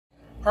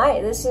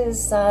Hi, this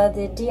is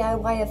the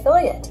DIY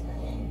Affiliate,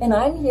 and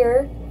I'm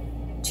here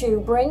to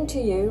bring to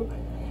you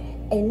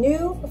a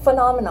new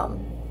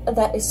phenomenon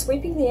that is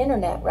sweeping the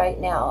internet right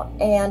now,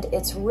 and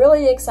it's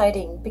really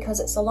exciting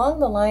because it's along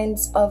the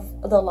lines of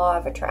the law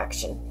of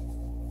attraction.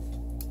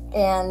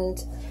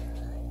 And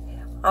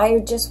I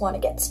just want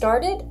to get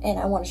started, and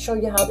I want to show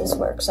you how this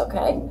works,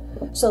 okay?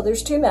 So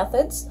there's two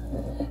methods.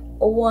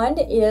 One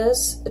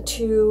is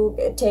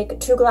to take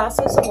 2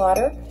 glasses of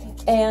water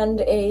and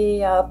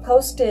a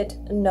post-it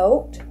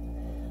note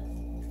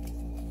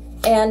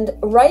and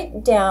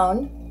write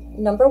down,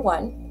 number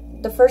 1,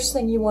 the first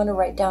thing you want to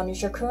write down is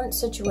your current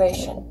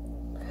situation.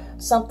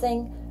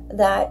 Something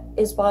that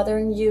is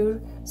bothering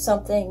you,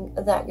 something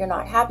that you're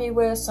not happy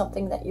with,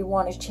 something that you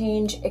want to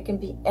change. It can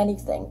be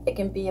anything. It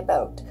can be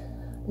about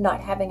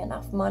not having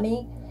enough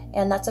money,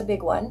 and that's a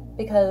big one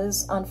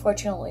because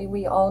unfortunately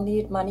we all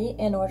need money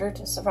in order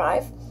to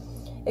survive.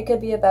 It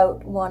could be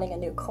about wanting a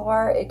new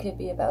car. It could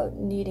be about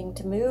needing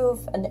to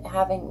move and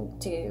having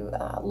to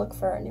look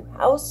for a new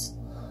house.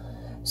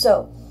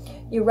 So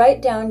you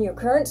write down your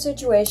current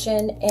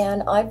situation,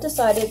 and I've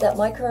decided that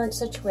my current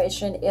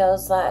situation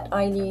is that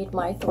I need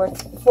my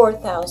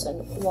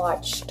 4,000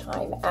 watch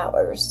time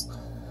hours.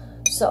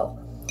 So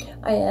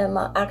I am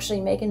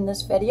actually making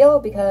this video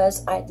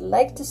because I'd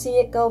like to see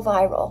it go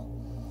viral.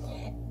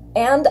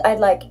 And I'd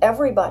like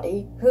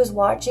everybody who's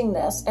watching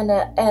this,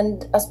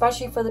 and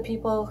especially for the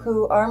people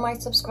who are my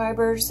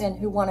subscribers and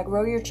who want to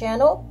grow your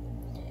channel,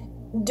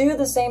 do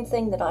the same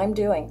thing that I'm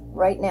doing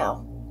right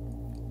now.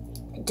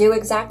 Do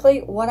exactly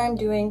what I'm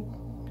doing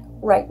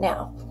right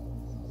now.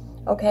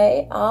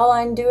 Okay? All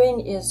I'm doing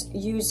is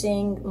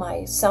using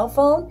my cell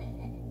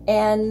phone,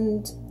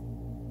 and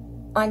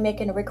I'm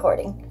making a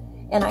recording.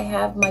 And I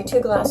have my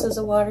 2 glasses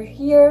of water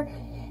here,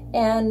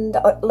 and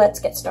let's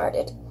get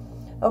started.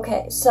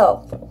 Okay,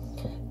 so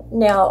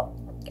now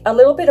a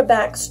little bit of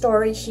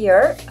backstory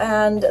here,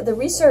 and the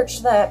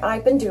research that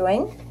I've been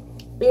doing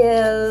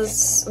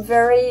is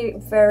very,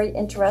 very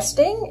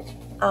interesting.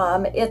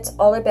 It's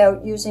all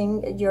about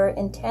using your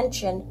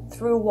intention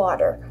through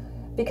water,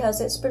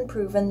 because it's been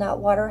proven that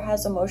water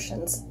has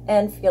emotions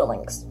and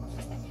feelings.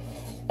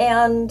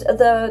 And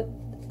the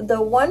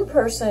one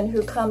person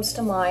who comes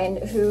to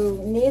mind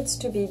who needs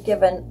to be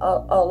given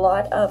a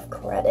lot of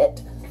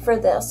credit for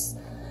this,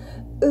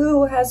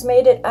 who has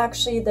made it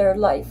actually their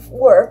life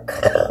work,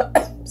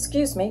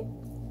 excuse me,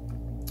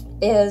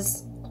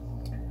 is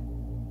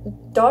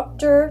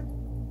Dr.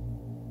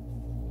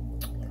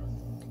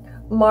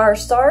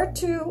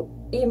 Masaru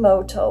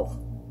Emoto.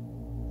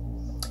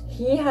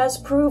 He has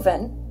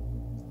proven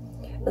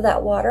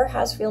that water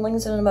has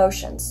feelings and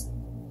emotions.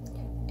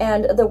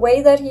 And the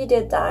way that he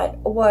did that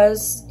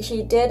was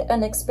he did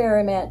an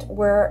experiment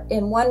where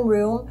in one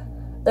room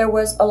there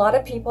was a lot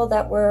of people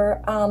that were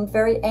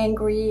very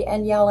angry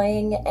and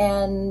yelling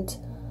and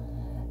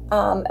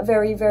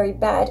very, very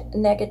bad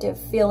negative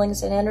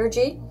feelings and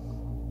energy.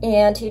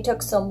 And he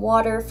took some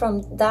water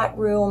from that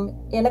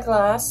room in a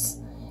glass,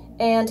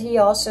 and he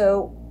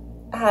also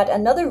had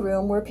another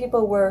room where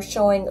people were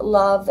showing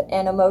love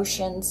and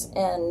emotions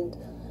and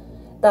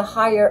the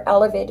higher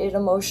elevated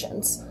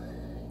emotions.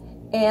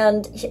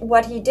 And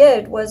what he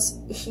did was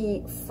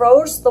he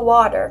froze the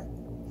water,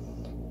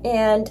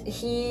 and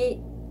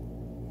he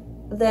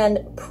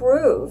then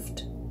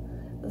proved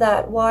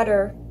that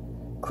water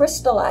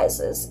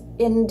crystallizes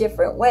in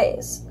different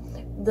ways.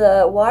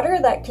 The water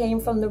that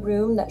came from the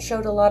room that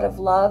showed a lot of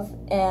love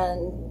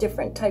and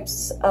different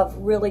types of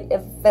really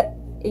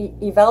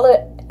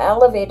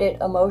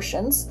elevated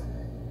emotions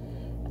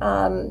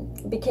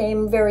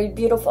became very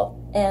beautiful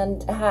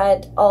and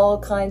had all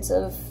kinds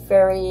of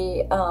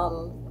very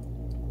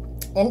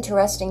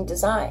interesting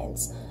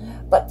designs.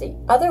 But the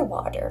other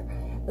water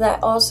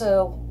that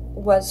also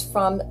was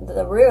from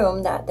the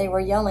room that they were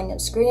yelling and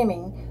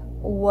screaming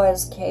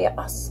was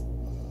chaos.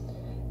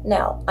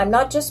 Now, I'm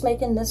not just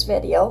making this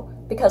video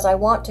because I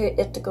want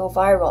it to go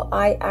viral.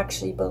 I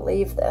actually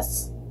believe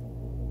this.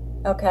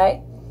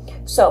 Okay?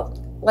 So,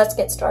 let's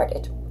get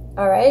started.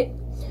 All right?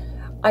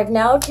 I've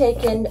now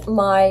taken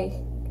my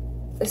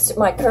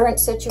current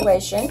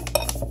situation,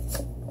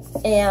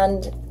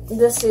 and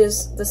this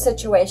is the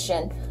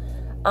situation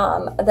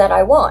that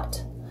I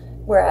want.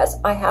 Whereas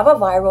I have a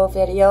viral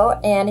video,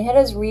 and it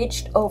has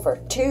reached over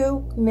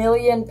 2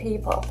 million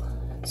people.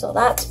 So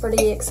that's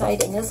pretty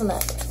exciting, isn't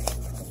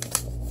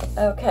it?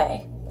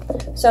 Okay,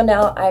 so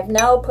now I've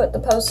put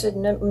the post-it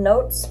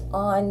notes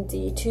on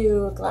the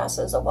 2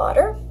 glasses of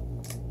water.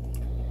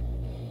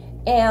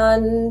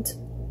 And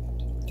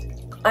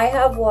I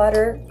have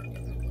water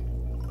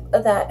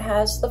that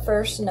has the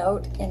first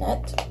note in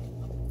it,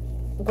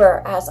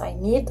 whereas I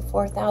need the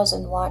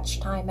 4,000 watch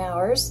time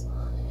hours,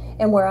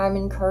 and where I'm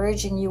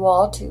encouraging you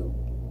all to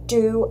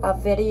do a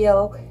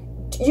video,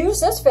 use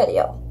this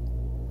video,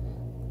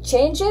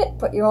 change it,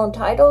 put your own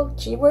title,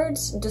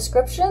 keywords,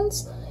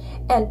 descriptions,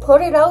 and put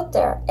it out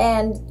there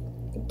and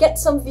get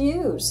some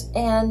views,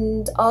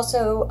 and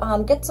also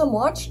get some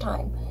watch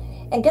time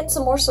and get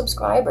some more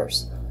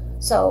subscribers.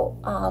 So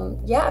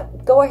yeah,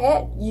 go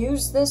ahead,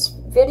 use this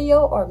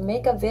video or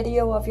make a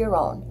video of your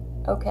own,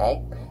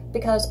 okay?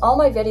 Because all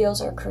my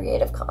videos are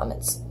Creative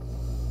Commons.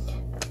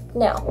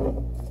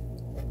 Now,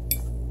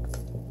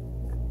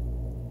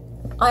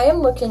 I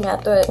am looking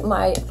at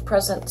my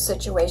present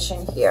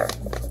situation here,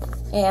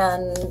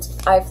 and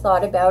I've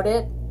thought about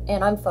it,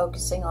 and I'm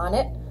focusing on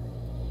it.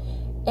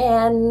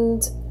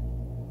 And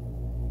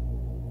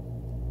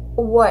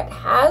what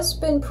has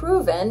been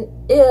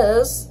proven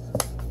is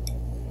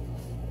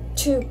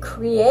to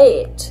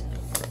create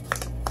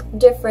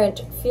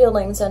different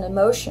feelings and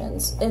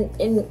emotions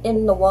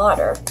in the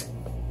water.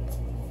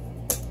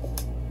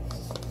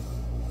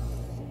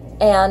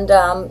 And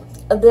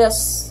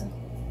this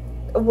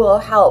will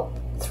help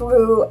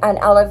through an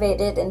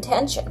elevated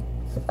intention.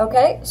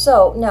 Okay,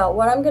 so now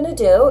what I'm going to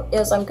do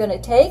is I'm going to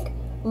take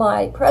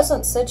my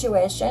present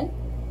situation.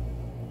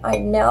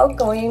 I'm now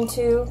going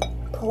to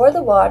pour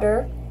the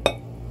water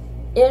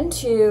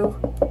into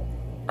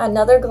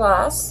another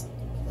glass,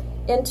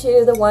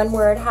 into the one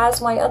where it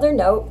has my other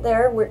note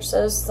there, which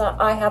says that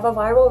I have a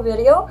viral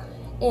video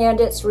and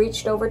it's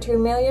reached over 2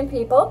 million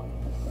people.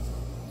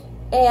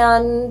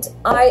 And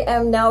I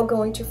am now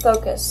going to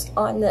focus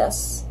on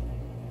this.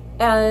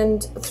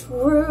 And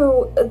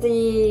through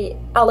the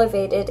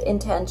elevated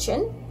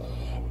intention,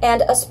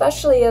 and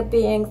especially of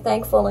being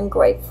thankful and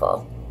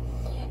grateful,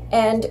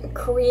 and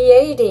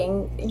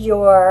creating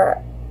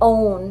your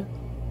own,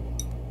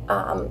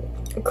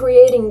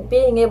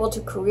 being able to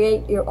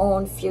create your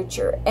own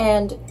future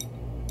and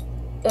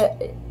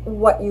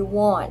what you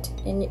want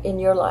in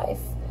your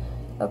life.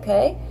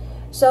 Okay,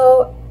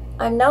 so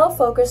I'm now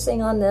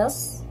focusing on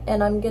this,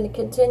 and I'm going to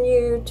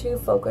continue to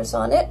focus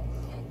on it.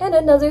 And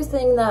another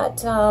thing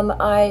that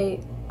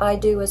I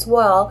do as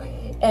well,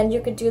 and you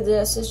could do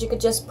this, is you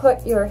could just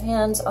put your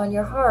hands on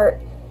your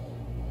heart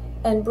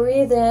and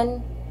breathe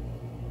in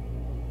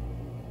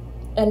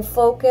and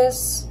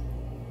focus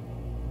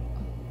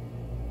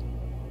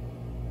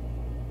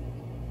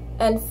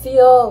and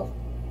feel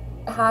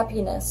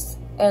happiness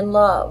and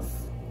love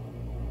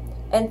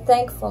and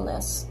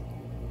thankfulness,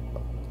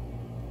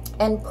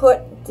 and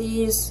put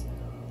these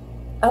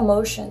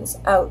emotions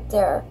out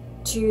there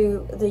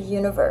to the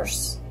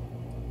universe.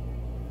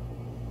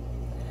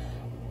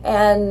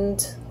 And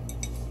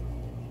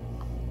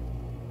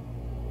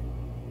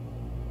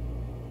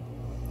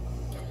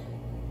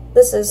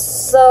this is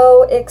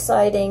so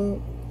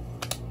exciting.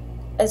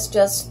 It's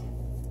just,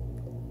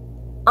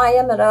 I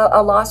am at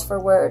a loss for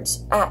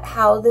words at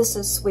how this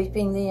is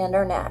sweeping the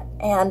internet,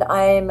 and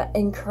I'm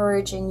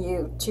encouraging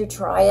you to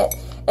try it.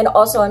 And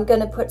also I'm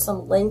going to put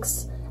some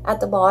links at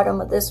the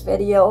bottom of this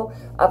video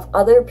of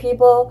other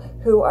people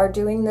who are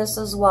doing this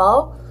as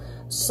well.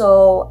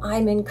 So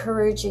I'm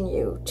encouraging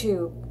you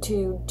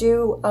to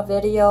do a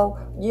video,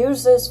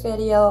 use this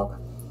video,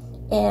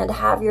 and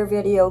have your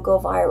video go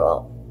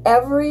viral.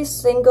 Every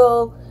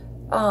single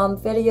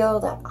video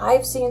that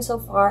I've seen so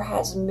far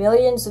has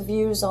millions of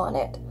views on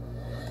it.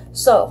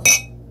 So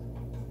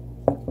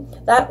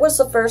that was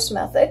the first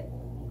method.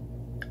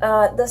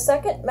 The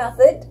second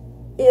method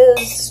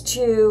is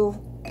to,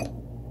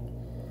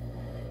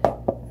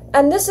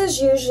 and this is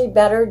usually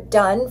better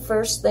done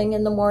first thing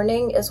in the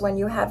morning, is when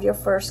you have your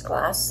first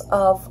glass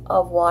of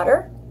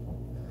water,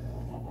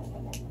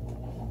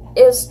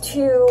 is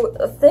to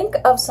think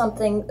of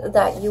something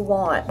that you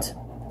want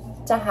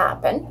to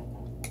happen.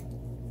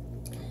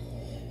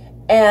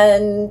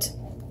 And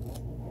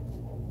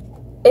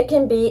it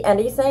can be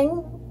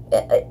anything.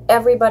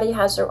 Everybody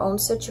has their own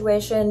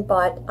situation,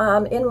 but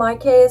in my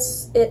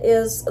case, it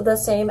is the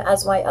same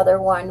as my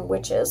other one,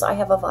 which is I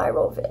have a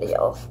viral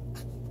video.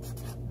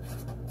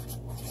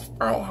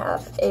 I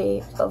have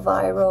a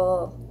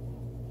viral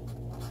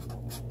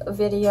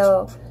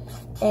video,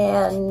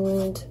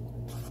 and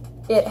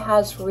it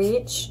has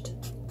reached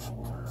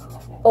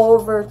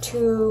over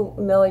 2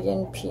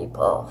 million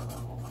people.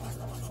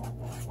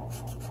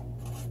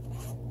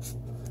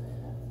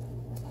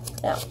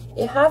 Now,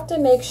 you have to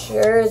make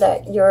sure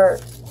that you're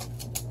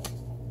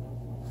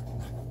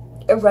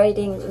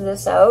writing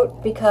this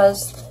out,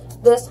 because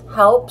this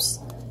helps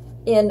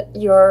in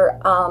your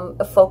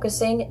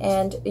focusing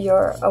and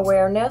your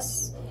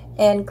awareness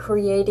and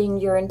creating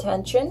your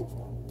intention.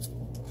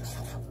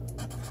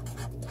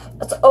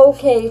 It's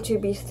okay to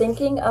be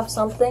thinking of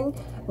something,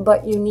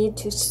 but you need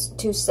to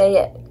say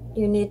it.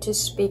 You need to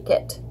speak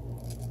it.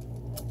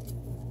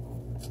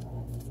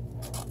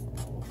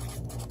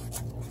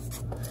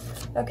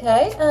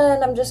 Okay,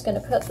 and I'm just going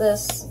to put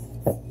this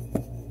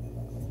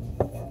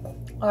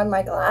on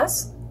my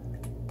glass.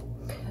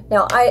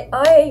 Now,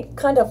 I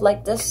kind of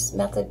like this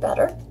method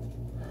better.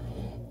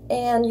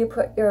 And you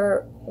put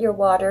your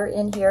water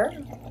in here,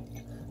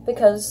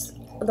 because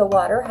the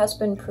water has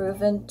been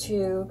proven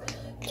to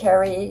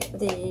carry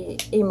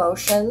the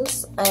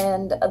emotions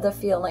and the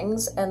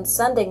feelings and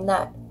sending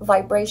that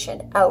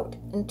vibration out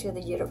into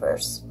the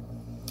universe.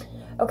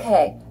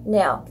 Okay,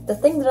 now, the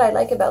thing that I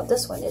like about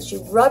this one is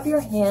you rub your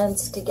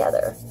hands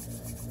together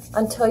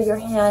until your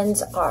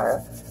hands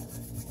are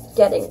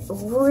getting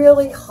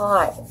really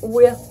hot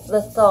with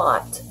the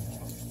thought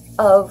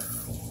of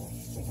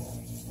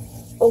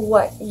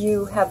what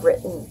you have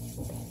written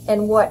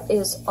and what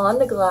is on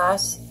the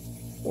glass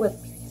with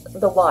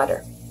the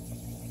water.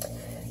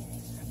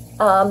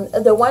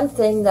 The one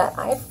thing that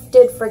I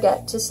did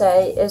forget to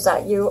say is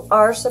that you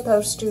are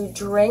supposed to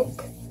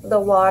drink the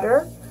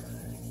water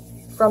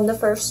from the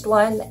first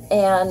one,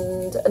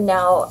 and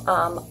now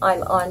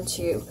I'm on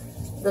to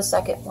the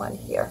second one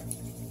here.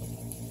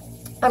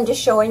 I'm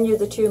just showing you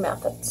the two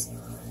methods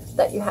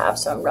that you have.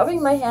 So I'm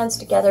rubbing my hands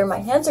together. My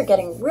hands are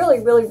getting really,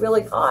 really,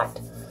 really hot.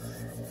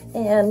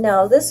 And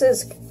now this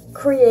is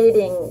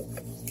creating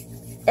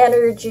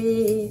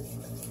energy,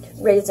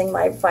 raising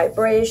my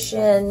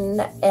vibration,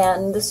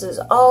 and this is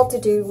all to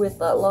do with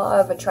the law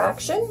of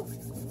attraction.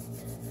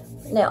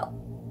 Now,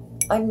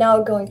 I'm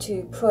now going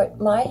to put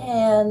my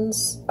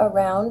hands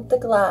around the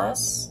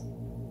glass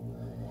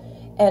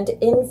and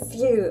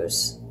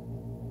infuse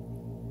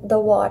the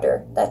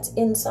water that's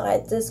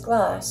inside this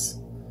glass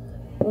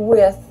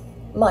with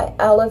my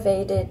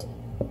elevated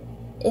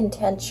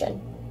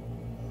intention.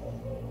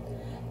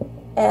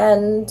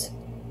 And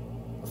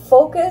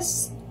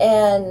focus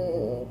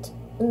and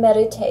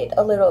meditate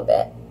a little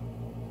bit.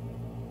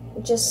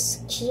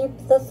 Just keep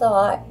the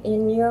thought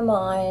in your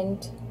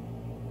mind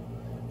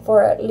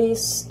for at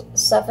least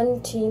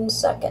 17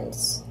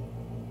 seconds.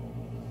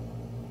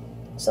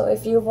 So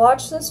if you've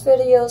watched this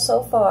video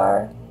so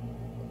far,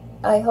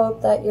 I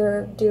hope that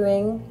you're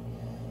doing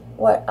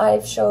what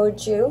I've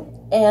showed you,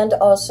 and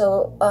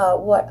also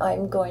what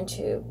I'm going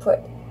to put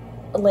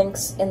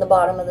links in the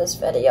bottom of this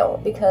video,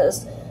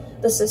 because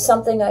this is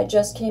something I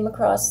just came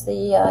across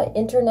the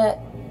internet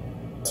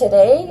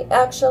today,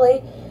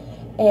 actually,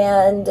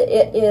 and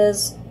it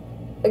is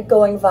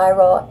going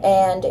viral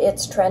and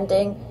it's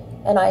trending,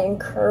 and I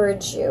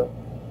encourage you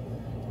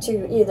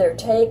to either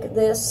take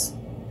this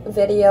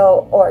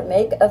video or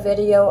make a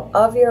video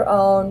of your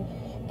own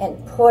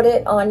and put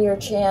it on your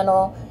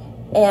channel,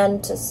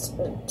 and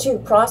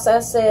to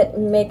process it,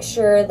 make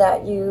sure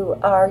that you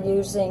are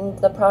using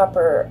the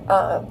proper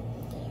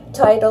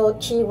title,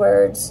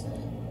 keywords,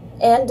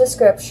 and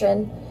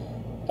description,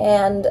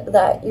 and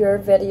that your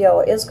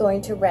video is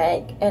going to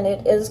rank and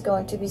it is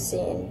going to be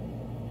seen.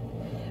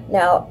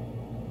 Now,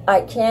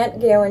 I can't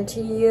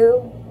guarantee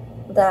you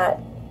that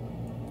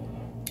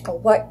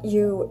what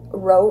you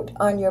wrote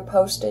on your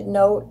post-it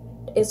note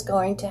is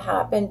going to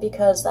happen,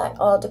 because that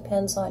all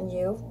depends on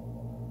you.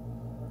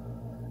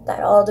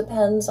 That all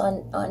depends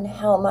on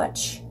how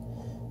much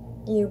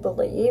you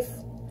believe,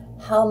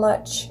 how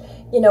much,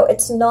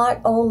 it's not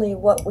only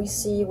what we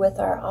see with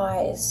our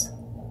eyes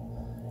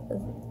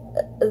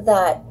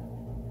that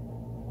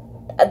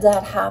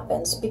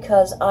happens,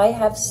 because I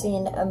have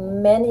seen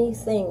many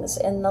things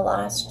in the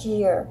last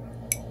year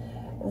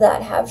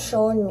that have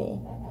shown me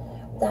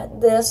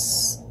that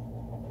this,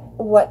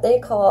 what they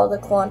call the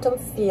quantum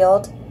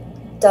field,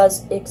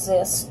 does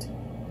exist,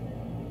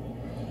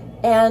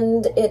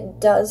 and it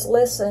does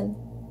listen,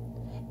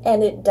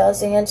 and it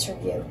does answer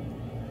you,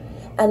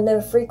 and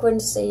the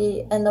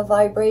frequency and the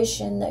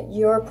vibration that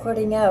you're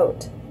putting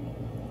out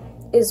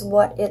is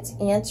what it's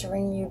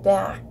answering you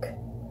back.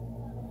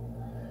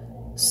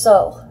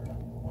 So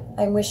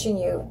I'm wishing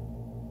you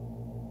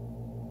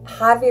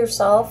have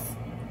yourself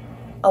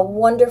a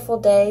wonderful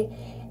day,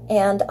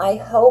 and I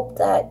hope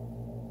that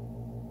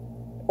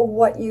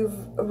what you've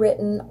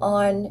written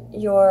on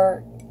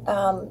your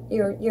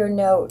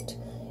note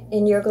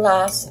in your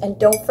glass, and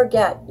don't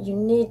forget, you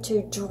need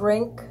to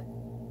drink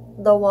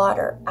the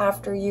water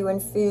after you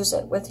infuse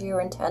it with your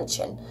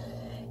intention.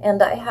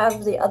 And I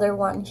have the other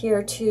one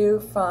here too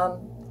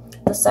from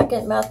the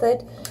second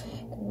method,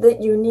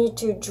 that you need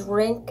to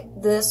drink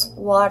this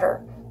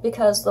water,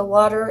 because the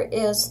water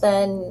is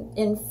then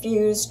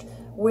infused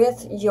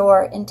with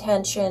your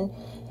intention,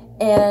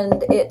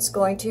 and it's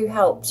going to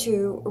help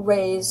to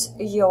raise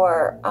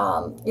your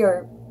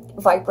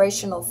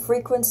vibrational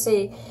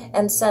frequency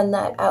and send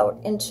that out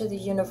into the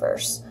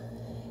universe.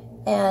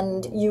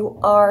 And you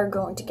are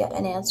going to get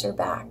an answer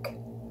back.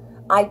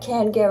 I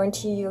can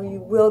guarantee you, you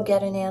will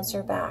get an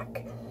answer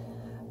back.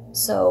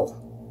 So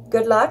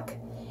good luck,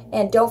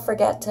 and don't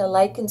forget to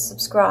like and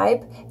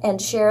subscribe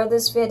and share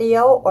this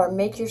video, or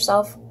make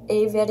yourself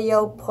a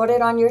video, put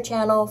it on your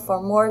channel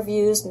for more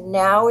views.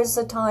 Now is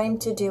the time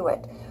to do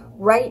it.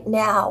 Right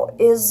now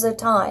is the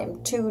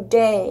time.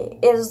 Today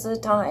is the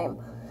time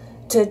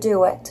to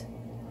do it.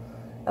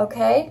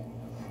 Okay?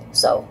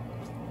 So,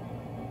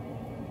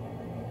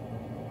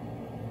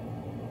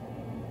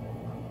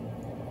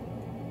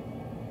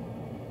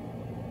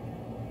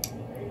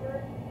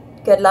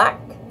 good luck,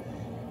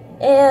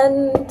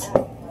 and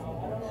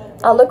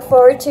I'll look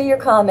forward to your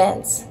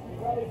comments.